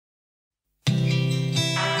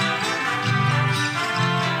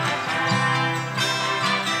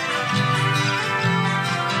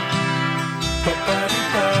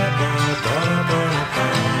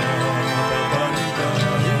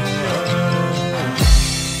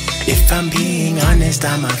honest,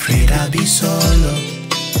 I'm afraid I'll be solo.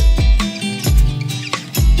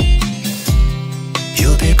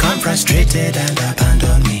 You'll become frustrated and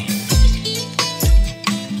abandon me.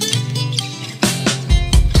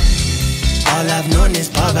 All I've known is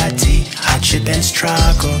poverty, hardship and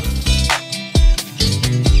struggle.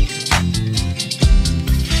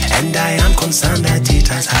 And I am concerned that it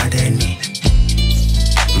has hardened me.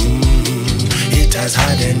 It has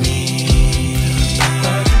hardened me.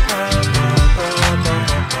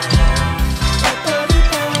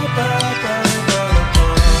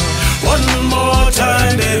 One more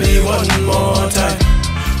time, baby, one more time.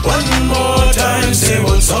 One more time, say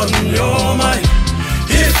what's on your mind.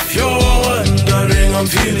 If you're wondering, I'm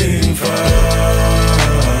feeling fine.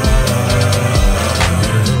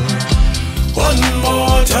 One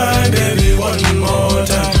more time, baby, one more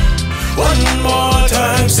time. One more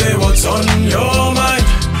time, say what's on your mind.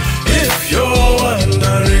 If you're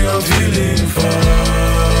wondering, I'm feeling fine.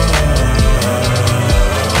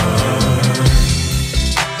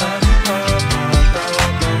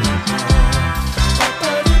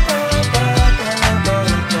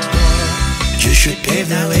 You should pave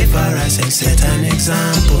the way for us and set an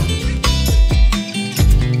example.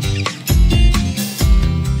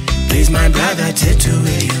 Please, my brother,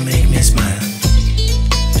 Kituluni, you make me smile.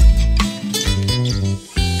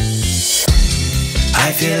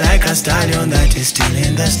 I feel like a stallion that is still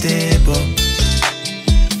in the stable.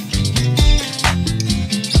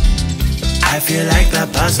 I feel like the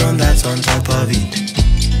person that's on top of it.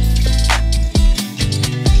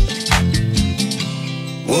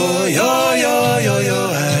 Oh, yo, yo, yo, yo,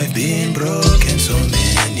 I've been broken so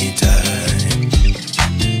many times.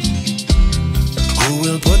 Who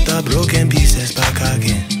will put the broken pieces back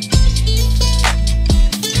again?